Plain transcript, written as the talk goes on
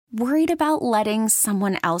Worried about letting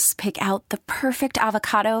someone else pick out the perfect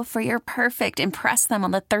avocado for your perfect impress them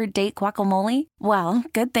on the third date guacamole? Well,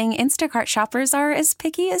 good thing Instacart shoppers are as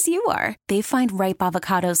picky as you are. They find ripe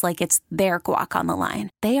avocados like it's their guac on the line.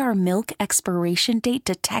 They are milk expiration date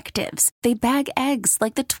detectives. They bag eggs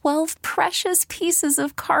like the 12 precious pieces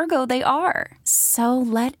of cargo they are. So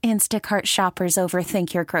let Instacart shoppers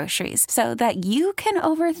overthink your groceries so that you can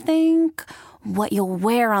overthink what you'll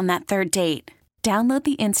wear on that third date. Download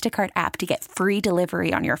the Instacart app to get free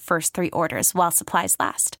delivery on your first 3 orders while supplies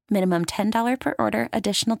last. Minimum $10 per order.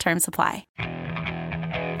 Additional terms apply.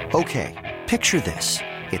 Okay, picture this.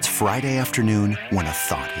 It's Friday afternoon when a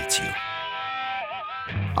thought hits you.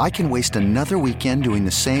 I can waste another weekend doing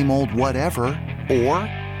the same old whatever, or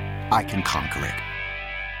I can conquer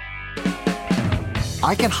it.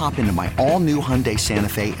 I can hop into my all-new Hyundai Santa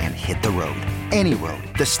Fe and hit the road. Any road.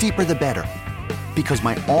 The steeper, the better. Because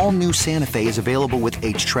my all-new Santa Fe is available with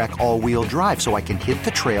H-Track all-wheel drive, so I can hit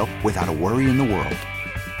the trail without a worry in the world.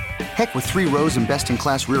 Heck, with 3 rows and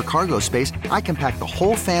best-in-class rear cargo space, I can pack the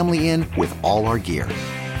whole family in with all our gear.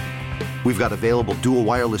 We've got available dual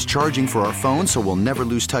wireless charging for our phones, so we'll never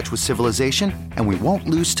lose touch with civilization, and we won't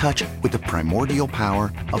lose touch with the primordial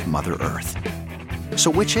power of Mother Earth.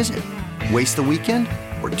 So which is it? Waste the weekend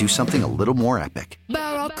or do something a little more epic?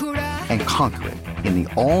 And conquer it in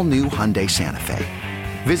the all-new Hyundai Santa Fe.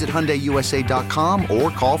 Visit HyundaiUSA.com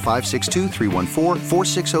or call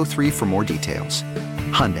 562-314-4603 for more details.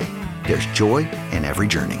 Hyundai, there's joy in every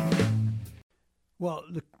journey. Well,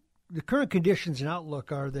 the current conditions and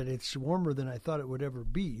outlook are that it's warmer than I thought it would ever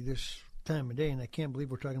be this time of day, and I can't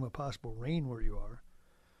believe we're talking about possible rain where you are.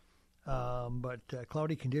 But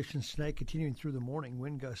cloudy conditions tonight continuing through the morning.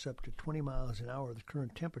 Wind gusts up to 20 miles an hour. The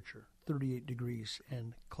current temperature, 38 degrees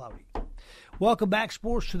and cloudy. Welcome back,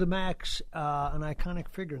 Sports to the Max. An iconic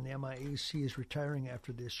figure in the MIAC is retiring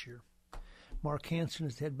after this year. Mark Hansen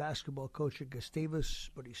is the head basketball coach at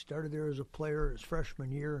Gustavus, but he started there as a player his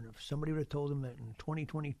freshman year, and if somebody would have told him that in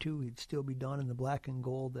 2022 he'd still be donning the black and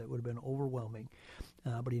gold, that would have been overwhelming.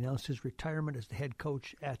 But he announced his retirement as the head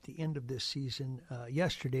coach at the end of this season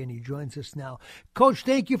yesterday, and he joins us now. Coach,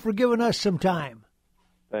 thank you for giving us some time.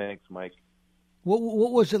 Thanks, Mike. What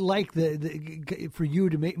was it like for you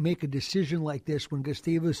to make a decision like this when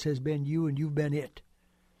Gustavus has been you and you've been it?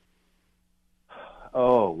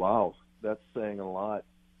 Oh, wow. That's saying a lot.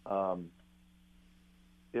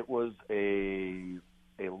 It was a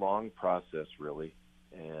long process, really,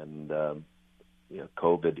 and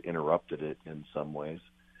COVID interrupted it in some ways.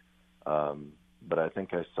 But I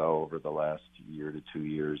think I saw over the last year to 2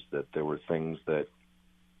 years that there were things that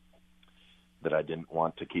I didn't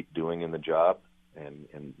want to keep doing in the job,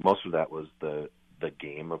 and most of that was the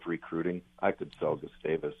game of recruiting. I could sell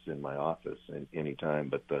Gustavus in my office any time,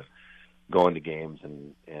 but the going to games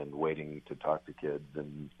and waiting to talk to kids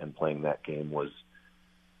and playing that game was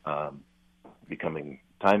becoming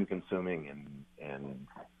time-consuming, and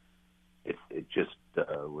it just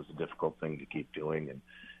was a difficult thing to keep doing. And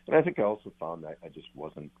I think I also found that I just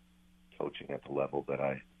wasn't coaching at the level that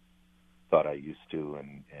I thought I used to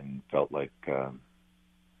and felt like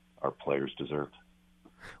our players deserved.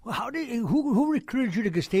 Well, who recruited you to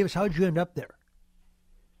Gustavus? How did you end up there?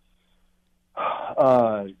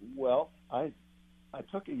 Well, I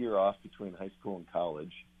took a year off between high school and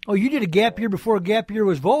college. Oh, you did a gap year before a gap year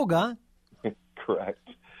was vogue, huh? Correct.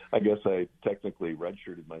 I guess I technically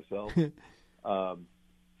redshirted myself.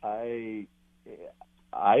 I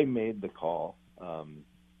made the call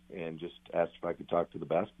and just asked if I could talk to the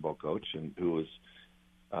basketball coach, and who was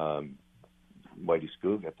Whitey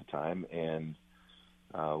Skoog at the time, and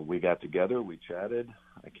we got together, we chatted.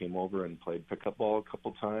 I came over and played pickup ball a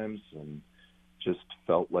couple times, and just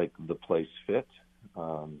felt like the place fit.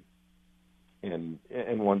 And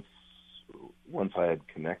once I had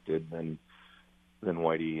connected, then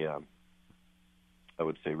Whitey, I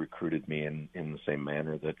would say, recruited me in the same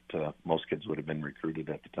manner that most kids would have been recruited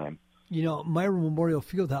at the time. You know, Myron Memorial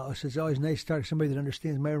Fieldhouse is always nice to talk to somebody that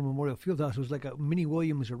understands. Myron Memorial Fieldhouse was like a mini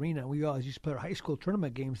Williams Arena. We always used to play our high school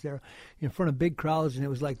tournament games there in front of big crowds, and it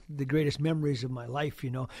was like the greatest memories of my life, you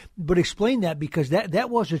know. But explain that, because that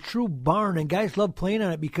was a true barn, and guys loved playing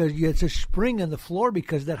on it because it's a spring in the floor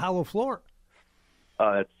because of that hollow floor.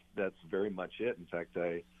 That's very much it. In fact,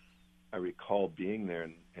 I recall being there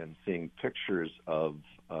and seeing pictures of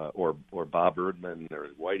or Bob Erdman or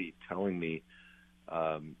Whitey telling me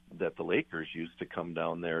that the Lakers used to come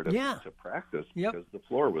down there to practice because the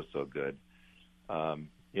floor was so good.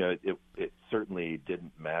 It certainly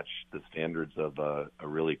didn't match the standards of a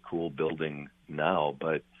really cool building now,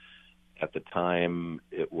 but At the time,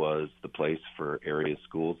 it was the place for area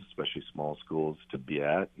schools, especially small schools, to be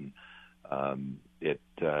at, and it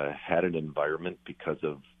had an environment because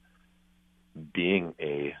of being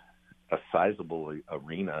a sizable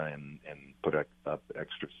arena and put up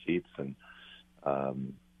extra seats. And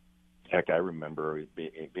heck, I remember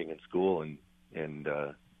being in school and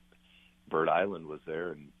Bird Island was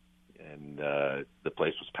there, and the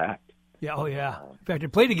place was packed. Yeah, oh yeah. In fact, I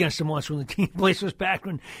played against them once when the team place was packed.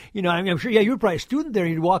 When I'm sure, yeah, you were probably a student there.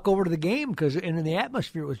 You'd walk over to the game and the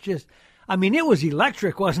atmosphere was just, it was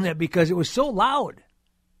electric, wasn't it? Because it was so loud.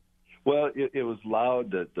 Well, it was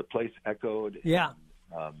loud. The place echoed. Yeah.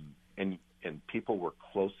 And people were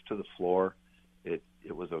close to the floor. It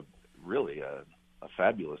was really a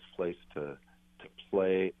fabulous place to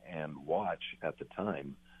play and watch at the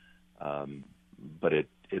time. But it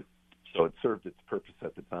served its purpose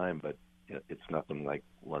at the time, but it's nothing like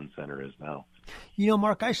Lund Center is now.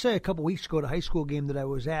 Mark, I said a couple weeks ago at a high school game that I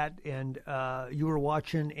was at, and you were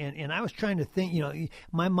watching, and I was trying to think,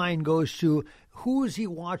 my mind goes to who is he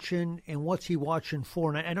watching and what's he watching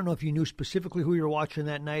for? And I don't know if you knew specifically who you were watching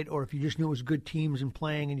that night or if you just knew it was good teams and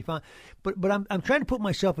playing, and you found. But I'm trying to put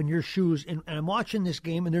myself in your shoes, and I'm watching this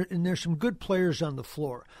game, and there's some good players on the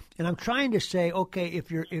floor, and I'm trying to say, okay, if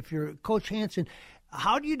you're Coach Hansen,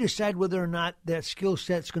 how do you decide whether or not that skill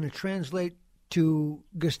set's going to translate to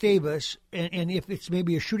Gustavus, and if it's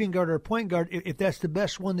maybe a shooting guard or a point guard, if that's the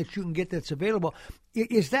best one that you can get that's available?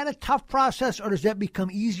 Is that a tough process, or does that become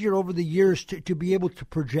easier over the years to be able to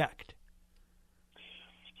project?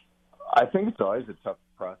 I think it's always a tough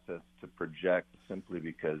process to project, simply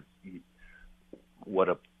because what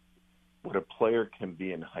a player can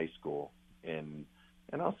be in high school, and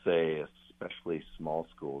I'll say especially small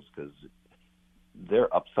schools, because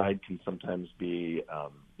their upside can sometimes be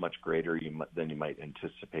much greater than you might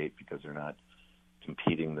anticipate, because they're not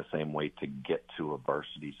competing the same way to get to a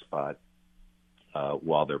varsity spot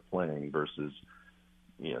while they're playing versus,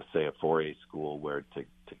 say a 4A school where to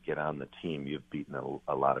get on the team, you've beaten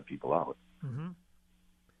a lot of people out. Mm-hmm.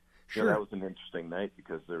 Sure. That was an interesting night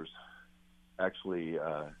because there's actually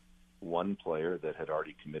one player that had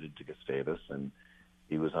already committed to Gustavus, and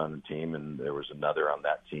he was on the team, and there was another on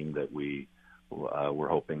that team that we were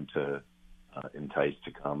hoping to entice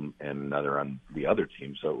to come, and another on the other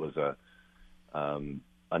team. So it was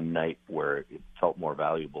a night where it felt more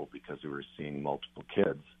valuable because we were seeing multiple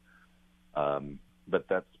kids. But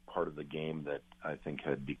that's part of the game that I think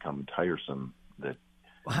had become tiresome.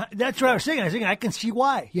 That's what I was saying. I can see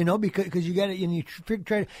why, because you got it, and you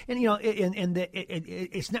try to, and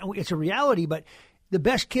it's a reality, but the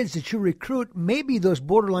best kids that you recruit may be those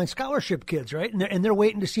borderline scholarship kids, right? And they're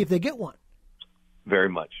waiting to see if they get one. Very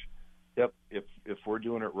much. Yep. If we're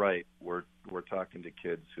doing it right, we're talking to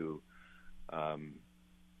kids who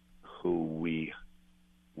we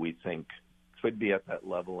think could be at that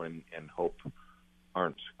level and hope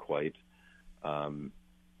aren't quite. And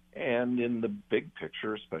in the big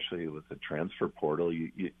picture, especially with the transfer portal,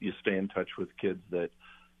 you stay in touch with kids that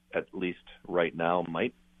at least right now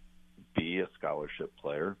might be a scholarship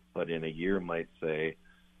player, but in a year might say,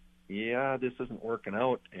 yeah, this isn't working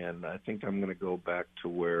out, and I think I'm going to go back to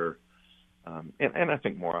where, and I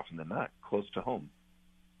think more often than not, close to home.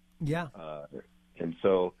 Yeah. And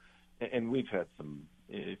so, and we've had some,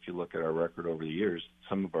 if you look at our record over the years,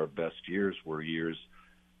 some of our best years were years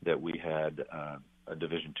that we had a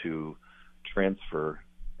Division II transfer,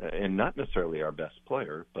 and not necessarily our best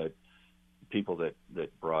player, but people that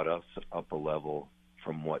brought us up a level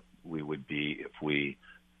from what we would be if we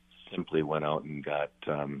simply went out and got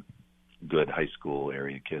good high school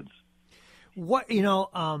area kids. What,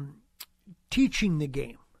 teaching the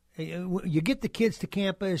game. You get the kids to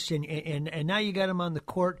campus, and now you got them on the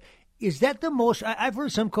court. Is that the most? I've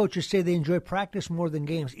heard some coaches say they enjoy practice more than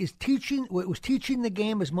games. Was teaching the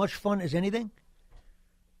game as much fun as anything?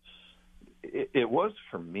 It was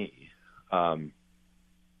for me,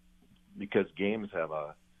 because games have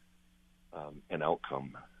an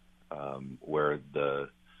outcome where the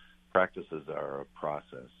practices are a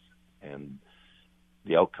process, and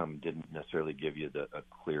the outcome didn't necessarily give you a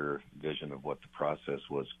clear vision of what the process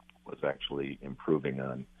was actually improving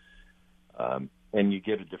on. And you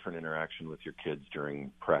get a different interaction with your kids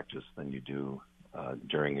during practice than you do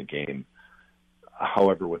during a game.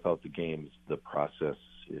 However, without the games, the process,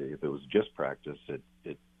 if it was just practice,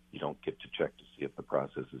 you don't get to check to see if the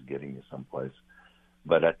process is getting you someplace.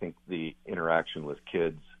 But I think the interaction with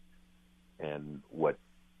kids and what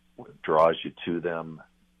draws you to them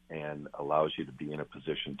and allows you to be in a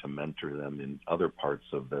position to mentor them in other parts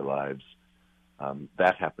of their lives,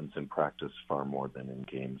 that happens in practice far more than in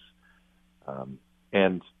games.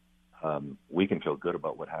 And we can feel good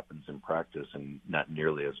about what happens in practice and not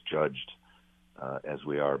nearly as judged as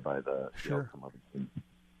we are by the outcome of the team.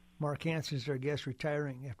 Mark Hansen is our guest,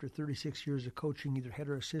 retiring after 36 years of coaching, either head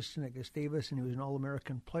or assistant at Gustavus, and he was an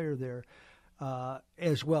All-American player there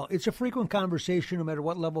as well. It's a frequent conversation, no matter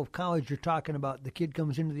what level of college you're talking about. The kid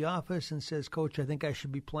comes into the office and says, "Coach, I think I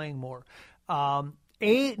should be playing more."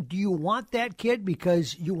 A, do you want that kid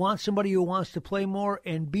because you want somebody who wants to play more?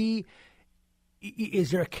 And B,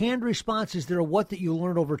 is there a canned response? Is there a what that you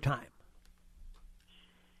learned over time?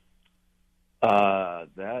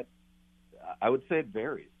 That I would say it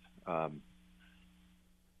varies.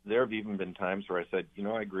 There have even been times where I said,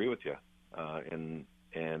 I agree with you, and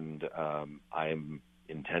I'm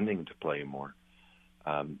intending to play more.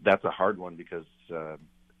 That's a hard one because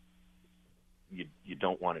you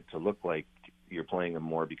don't want it to look like you're playing them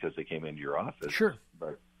more because they came into your office. Sure.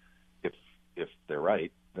 But if they're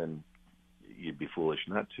right, then you'd be foolish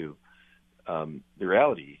not to. The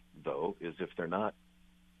reality, though, is if they're not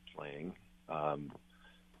playing, I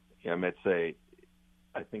might say,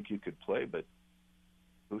 I think you could play, but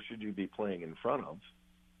who should you be playing in front of?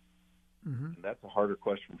 Mm-hmm. And that's a harder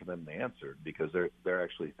question for them to answer because they're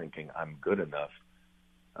actually thinking I'm good enough,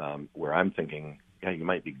 where I'm thinking, yeah, you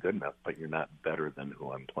might be good enough, but you're not better than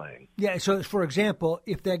who I'm playing. Yeah, so for example,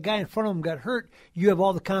 if that guy in front of them got hurt, you have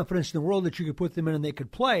all the confidence in the world that you could put them in and they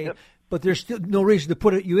could play, yep. But there's still no reason to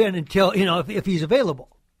put you in until, if he's available.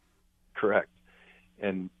 Correct.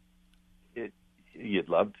 And you'd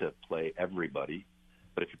love to play everybody,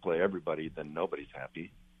 but if you play everybody, then nobody's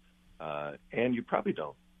happy. And you probably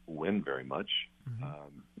don't win very much,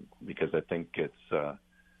 because I think it's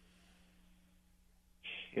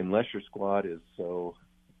unless your squad is so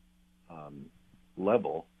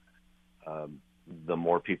level, the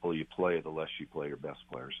more people you play, the less you play your best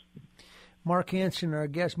players. Mark Hansen, our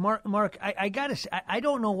guest. Mark, I gotta say, I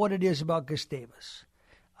don't know what it is about Gustavus.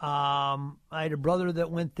 I had a brother that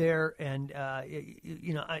went there, and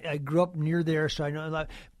I grew up near there, so I know a lot.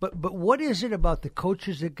 But what is it about the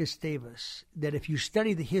coaches at Gustavus that, if you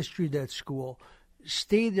study the history of that school,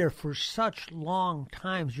 stay there for such long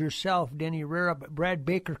times? Yourself, Denny Herrera, but Brad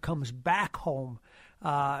Baker comes back home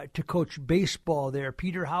to coach baseball there.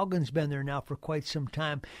 Peter Haugen's been there now for quite some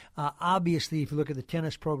time. Obviously, if you look at the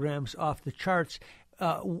tennis programs, off the charts.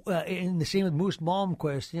 And the same with Moose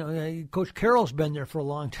Malmquist. Coach Carroll's been there for a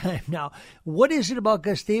long time now. What is it about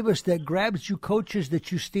Gustavus that grabs you coaches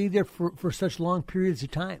that you stay there for such long periods of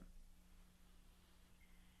time?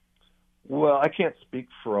 Well, I can't speak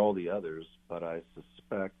for all the others, but I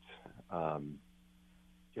suspect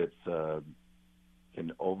it's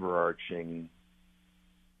an overarching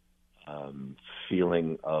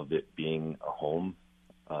feeling of it being a home,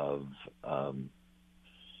 of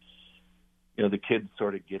the kids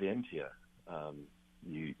sort of get into you.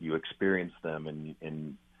 You experience them,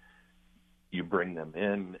 and you bring them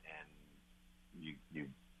in, and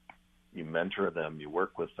you mentor them, you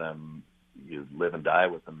work with them, you live and die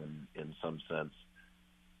with them in some sense.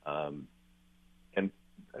 And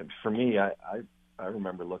for me, I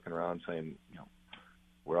remember looking around saying,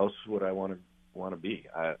 where else would I want to be?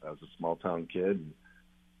 I was a small town kid.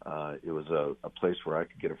 It was a place where I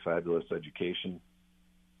could get a fabulous education,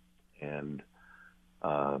 and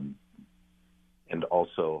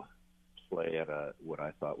also play at what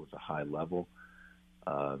I thought was a high level,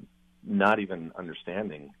 not even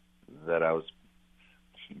understanding that I was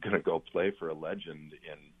going to go play for a legend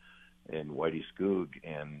in Whitey Skoog,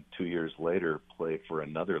 and 2 years later play for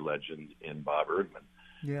another legend in Bob Erdman.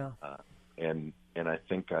 Yeah. And I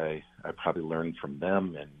think I probably learned from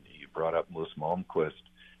them. And you brought up Moose Malmquist,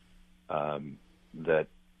 that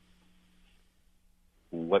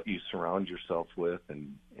what you surround yourself with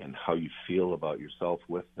and how you feel about yourself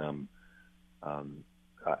with them.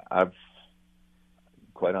 I've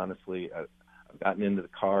quite honestly, I've gotten into the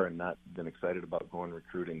car and not been excited about going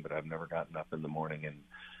recruiting, but I've never gotten up in the morning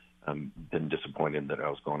and been disappointed that I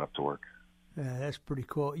was going up to work. Yeah, that's pretty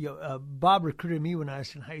cool. Bob recruited me when I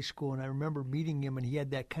was in high school, and I remember meeting him, and he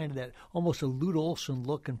had that kind of that almost a Lute Olson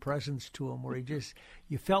look and presence to him, where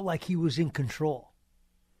you felt like he was in control.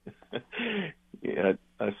 Yeah,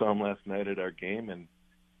 I saw him last night at our game, and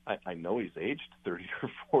I know he's aged 30 or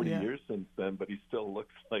 40 years since then, but he still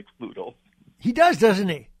looks like Lute Olson. He does, doesn't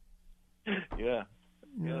he? Yeah.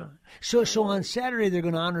 So on Saturday they're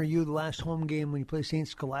going to honor you, the last home game when you play St.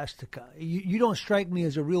 Scholastica. You don't strike me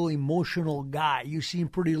as a real emotional guy. You seem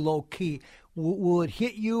pretty low key. Will it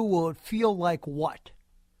hit you? Will it feel like what?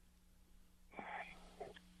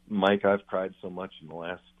 Mike, I've cried so much in the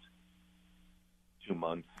last 2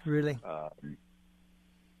 months. Really?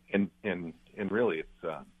 And really, it's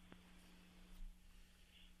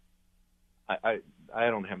I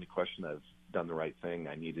don't have any question I've done the right thing.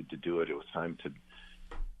 I needed to do it. It was time to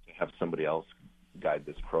have somebody else guide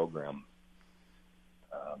this program.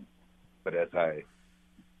 But as I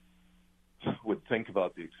would think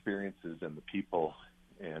about the experiences and the people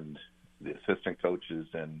and the assistant coaches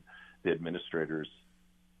and the administrators,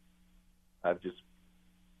 I've just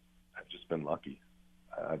been lucky.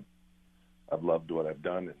 I've loved what I've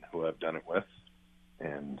done and who I've done it with,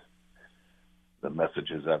 and the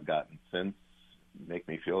messages I've gotten since make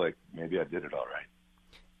me feel like maybe I did it all right.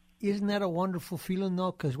 Isn't that a wonderful feeling,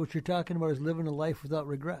 though? Because what you're talking about is living a life without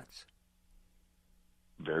regrets.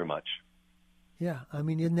 Very much. Yeah, I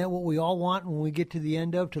mean, isn't that what we all want when we get to the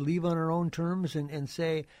end of, to leave on our own terms and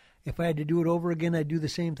say, if I had to do it over again, I'd do the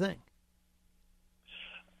same thing?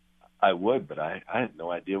 I would, but I had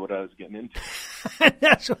no idea what I was getting into.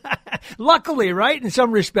 That's luckily, right, in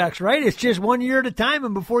some respects, right? It's just 1 year at a time,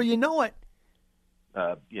 and before you know it.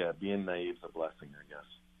 Yeah, being naive is a blessing, I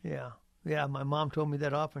guess. Yeah, my mom told me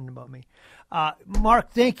that often about me.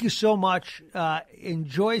 Mark, thank you so much.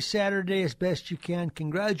 Enjoy Saturday as best you can.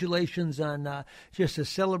 Congratulations on just a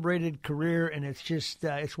celebrated career, and it's just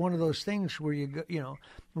it's one of those things where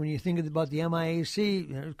when you think about the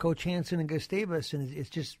MIAC, Coach Hansen and Gustavus, and it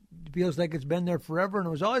just feels like it's been there forever, and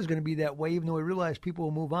it was always going to be that way, even though we realize people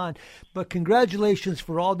will move on. But congratulations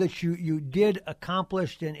for all that you did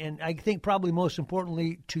accomplish, and I think probably most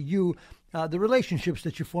importantly to you, the relationships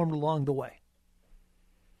that you formed along the way.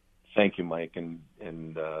 Thank you, Mike,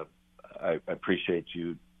 and I appreciate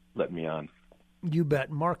you letting me on. You bet.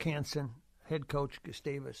 Mark Hansen, head coach,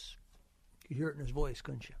 Gustavus. You hear it in his voice,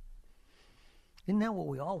 couldn't you? Isn't that what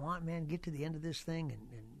we all want, man? Get to the end of this thing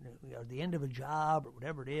and the end of a job or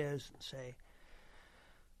whatever it is and say,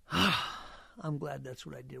 I'm glad that's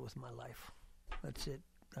what I did with my life. That's it.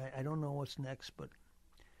 I don't know what's next, but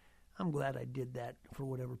I'm glad I did that for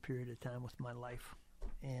whatever period of time with my life.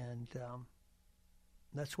 And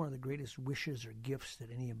that's one of the greatest wishes or gifts that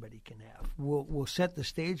anybody can have. We'll set the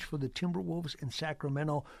stage for the Timberwolves in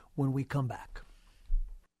Sacramento when we come back.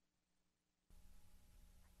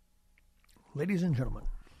 Ladies and gentlemen,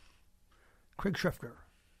 Craig Schreffner.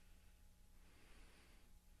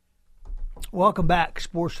 Welcome back.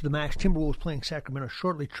 Sports to the Max. Timberwolves playing Sacramento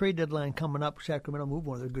shortly. Trade deadline coming up. Sacramento moved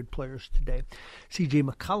one of their good players today. C.J.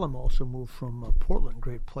 McCollum also moved from Portland.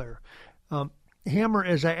 Great player. Hammer,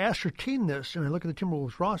 as I ascertain this and I look at the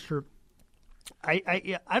Timberwolves roster,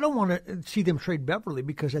 I don't want to see them trade Beverly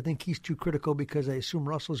because I think he's too critical, because I assume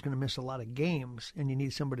Russell's going to miss a lot of games and you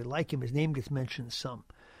need somebody like him. His name gets mentioned some.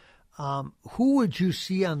 Who would you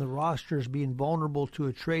see on the rosters being vulnerable to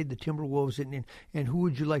a trade, the Timberwolves, and who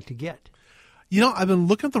would you like to get? I've been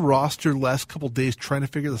looking at the roster the last couple of days trying to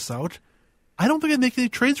figure this out. I don't think I'd make any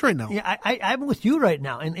trades right now. Yeah, I'm with you right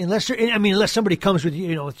now, and unless somebody comes with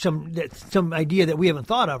some idea that we haven't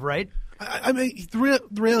thought of, right? I mean, the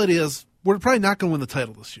reality is we're probably not going to win the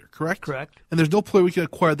title this year, correct? Correct. And there's no player we can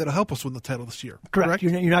acquire that'll help us win the title this year. Correct.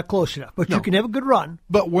 You're not close enough, but no. You can have a good run.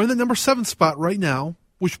 But we're in the number 7 spot right now,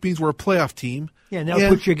 which means we're a playoff team. Yeah, and that'll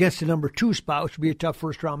put you against the number 2 spot, which would be a tough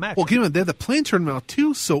first-round match. Well, given they have the play-in tournament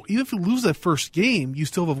too, so even if you lose that first game, you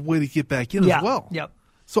still have a way to get back in as well. Yep.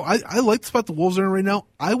 So I like the spot the Wolves are in right now.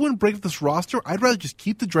 I wouldn't break up this roster. I'd rather just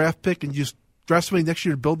keep the draft pick and just draft somebody next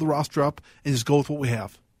year to build the roster up and just go with what we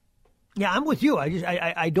have. Yeah, I'm with you.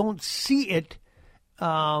 I don't see it.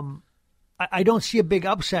 I don't see a big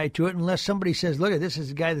upside to it unless somebody says, look, this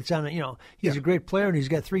is a guy that's on he's a great player and he's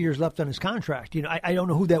got 3 years left on his contract. I don't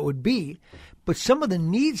know who that would be. But some of the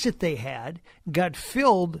needs that they had got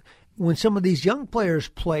filled when some of these young players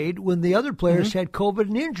played, when the other players had COVID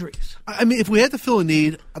and injuries. I mean, if we had to fill a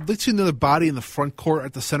need, I'd like to see another body in the front court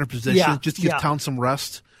at the center position just to give Towns some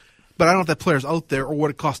rest. But I don't know if that player's out there or what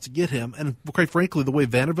it costs to get him. And quite frankly, the way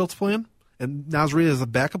Vanderbilt's playing and Nasri as a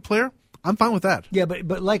backup player, I'm fine with that. Yeah,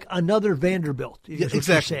 but like another Vanderbilt is what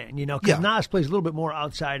exactly. You're saying, because Nas plays a little bit more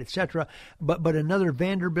outside, etc. But another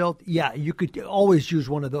Vanderbilt, you could always use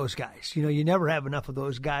one of those guys. You never have enough of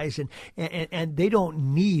those guys, and they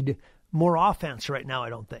don't need more offense right now, I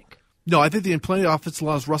don't think. No, I think they have plenty of offense as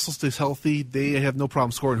long as Russell stays healthy. They have no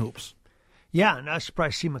problem scoring hoops. Yeah, and I was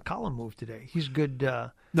surprised to see McCollum move today. He's good.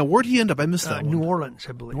 Now, where'd he end up? I missed that one. New Orleans,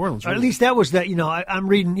 I believe. New Orleans, really? Or at least that was that. I'm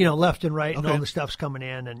reading, left and right, and all the stuff's coming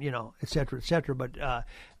in, and et cetera, et cetera. But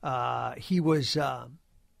he was,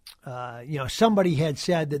 somebody had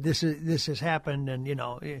said that this has happened, and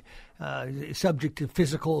subject to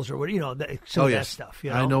physicals or what, that stuff.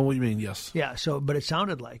 I know what you mean. Yes. Yeah. So, but it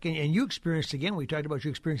sounded like, and you experienced again. We talked about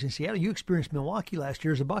your experience in Seattle. You experienced Milwaukee last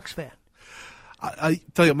year as a Bucks fan. I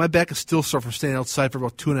tell you, my back is still sore from staying outside for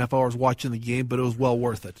about 2.5 hours watching the game, but it was well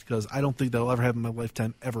worth it because I don't think that'll ever happen in my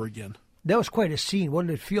lifetime ever again. That was quite a scene. What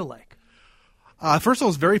did it feel like? First, I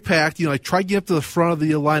was very packed. I tried to get up to the front of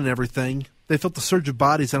the line and everything. They felt the surge of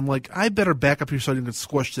bodies, and I'm like, I better back up here so I don't get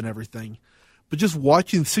squished and everything. But just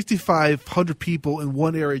watching 6,500 people in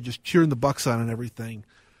one area just cheering the Bucks on and everything,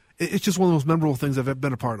 it's just one of the most memorable things I've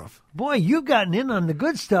been a part of. Boy, you've gotten in on the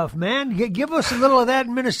good stuff, man. Give us a little of that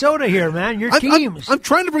in Minnesota here, man. Your teams. I'm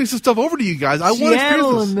trying to bring some stuff over to you guys. I want to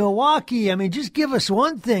Seattle and Milwaukee. I mean, just give us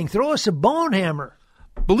one thing. Throw us a bone hammer.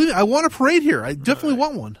 Believe me, I want a parade here. I definitely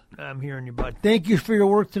want one. I'm hearing you, bud. Thank you for your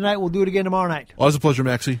work tonight. We'll do it again tomorrow night. Always a pleasure,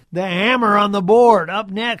 Maxie. The hammer on the board.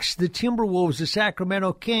 Up next, the Timberwolves, the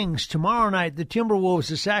Sacramento Kings. Tomorrow night, the Timberwolves,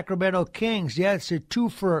 the Sacramento Kings. Yeah, it's a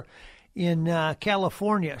twofer in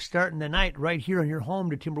California, starting the night right here on your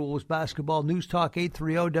home to Timberwolves basketball. News Talk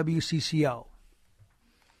 830 WCCO.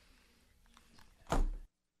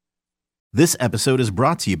 This episode is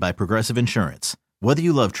brought to you by Progressive Insurance. Whether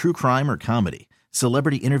you love true crime or comedy,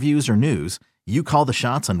 celebrity interviews or news, you call the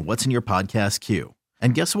shots on what's in your podcast queue.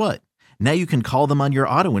 And guess what? Now you can call them on your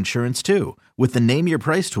auto insurance too with the Name Your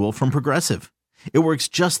Price tool from Progressive. It works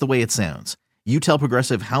just the way it sounds. You tell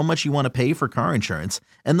Progressive how much you want to pay for car insurance,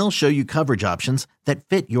 and they'll show you coverage options that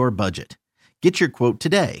fit your budget. Get your quote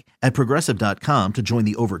today at Progressive.com to join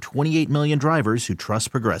the over 28 million drivers who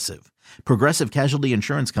trust Progressive. Progressive Casualty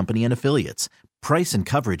Insurance Company and Affiliates. Price and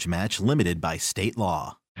coverage match limited by state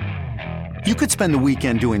law. You could spend the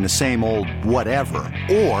weekend doing the same old whatever,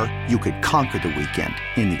 or you could conquer the weekend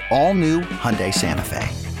in the all-new Hyundai Santa Fe.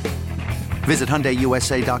 Visit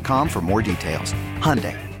HyundaiUSA.com for more details.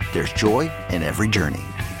 Hyundai, there's joy in every journey.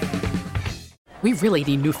 We really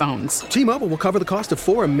need new phones. T-Mobile will cover the cost of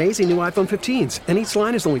 4 amazing new iPhone 15s, and each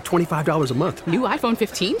line is only $25 a month. New iPhone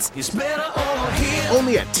 15s? It's better over here.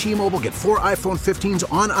 Only at T-Mobile, get 4 iPhone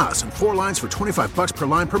 15s on us and 4 lines for $25 per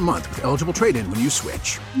line per month with eligible trade-in when you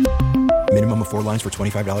switch. Minimum of 4 lines for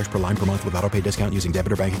 $25 per line per month with autopay discount using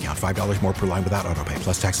debit or bank account. $5 more per line without autopay,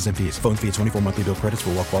 plus taxes and fees. Phone fee at 24 monthly bill credits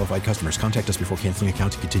for well-qualified customers. Contact us before canceling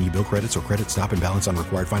account to continue bill credits or credit stop and balance on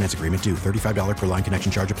required finance agreement due. $35 per line connection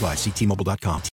charge applies. See T-Mobile.com.